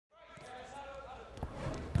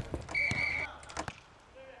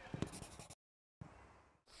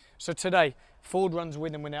So today, forward runs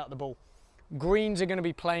with and without the ball. Greens are going to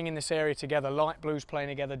be playing in this area together, light blues playing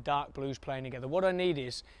together, dark blues playing together. What I need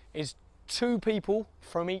is 2 people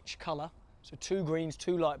from each colour, so 2 greens,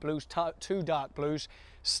 2 light blues, 2 dark blues,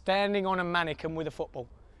 standing on a mannequin with a football.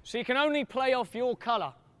 So you can only play off your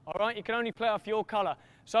colour, all right? You can only play off your colour.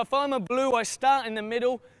 So if I'm a blue, I start in the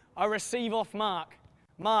middle, I receive off Mark.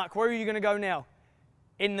 Mark, where are you going to go now?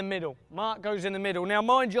 In the middle. Mark goes in the middle. Now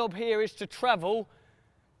my job here is to travel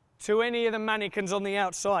to any of the mannequins on the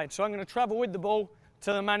outside. So I'm going to travel with the ball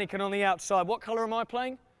to the mannequin on the outside. What colour am I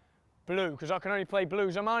playing? Blue, because I can only play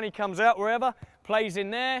blues. Armani comes out wherever, plays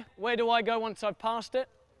in there. Where do I go once I've passed it?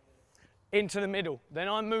 Into the middle. Then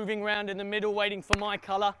I'm moving around in the middle, waiting for my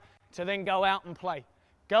colour to then go out and play.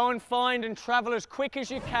 Go and find and travel as quick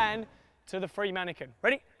as you can to the free mannequin.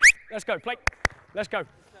 Ready? Let's go, play. Let's go.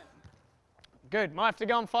 Good, might have to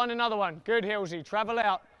go and find another one. Good, Hilsey, travel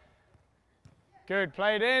out. Good,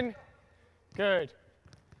 play it in. Good.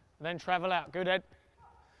 And then travel out. Good, Ed.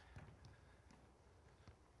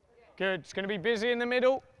 Good, it's going to be busy in the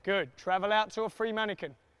middle. Good, travel out to a free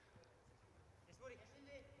mannequin.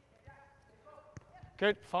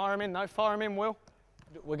 Good, fire him in, no, fire him in, Will.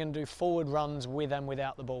 We're going to do forward runs with and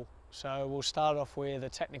without the ball. So we'll start off with a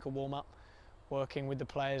technical warm-up, working with the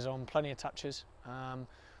players on plenty of touches,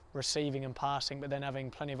 receiving and passing, but then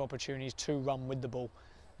having plenty of opportunities to run with the ball.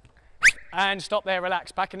 And stop there,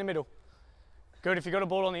 relax, back in the middle. Good, if you've got a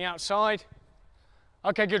ball on the outside.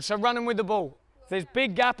 Okay, good, so running with the ball. If there's a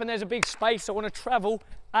big gap and there's a big space, I want to travel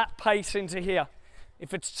at pace into here.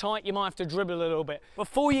 If it's tight, you might have to dribble a little bit.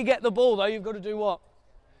 Before you get the ball though, you've got to do what?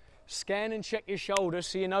 Scan and check your shoulders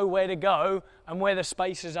so you know where to go and where the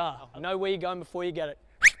spaces are. Know where you're going before you get it.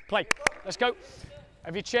 Play, let's go.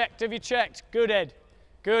 Have you checked, have you checked? Good, Ed.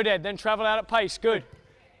 Good, Ed, then travel out at pace, good.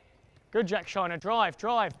 Good, Jack Shiner, drive,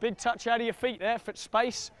 drive. Big touch out of your feet there for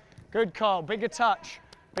space. Good, Carl, bigger touch,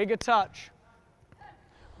 bigger touch.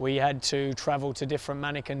 We had to travel to different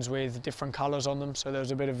mannequins with different colours on them, so there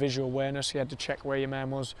was a bit of visual awareness. You had to check where your man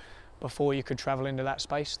was before you could travel into that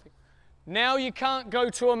space. Now you can't go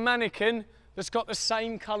to a mannequin that's got the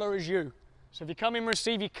same colour as you. So if you come in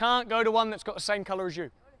receive, you can't go to one that's got the same colour as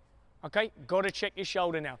you. Okay, got to check your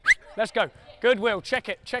shoulder now. Let's go. Good, Will, check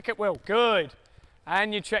it, Will. Good.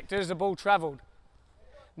 And you checked as the ball travelled.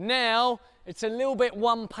 Now, it's a little bit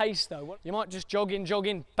one pace though. You might just jog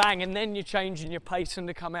in, bang, and then you're changing your pace and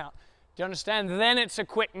to come out. Do you understand? Then it's a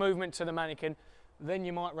quick movement to the mannequin. Then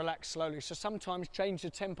you might relax slowly. So sometimes change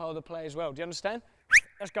the tempo of the play as well. Do you understand?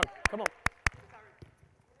 Let's go, come on.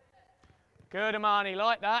 Good, Armani,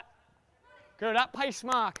 like that. Good, at pace,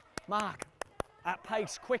 Mark. Mark, at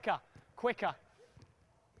pace, quicker, quicker.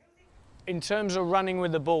 In terms of running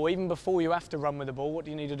with the ball, even before you have to run with the ball, what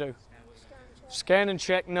do you need to do? Scan and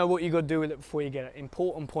check, know what you've got to do with it before you get it.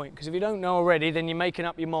 Important point, because if you don't know already, then you're making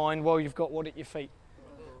up your mind while you've got what at your feet.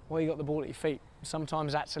 While you've got the ball at your feet.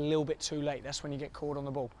 Sometimes that's a little bit too late. That's when you get caught on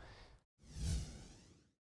the ball.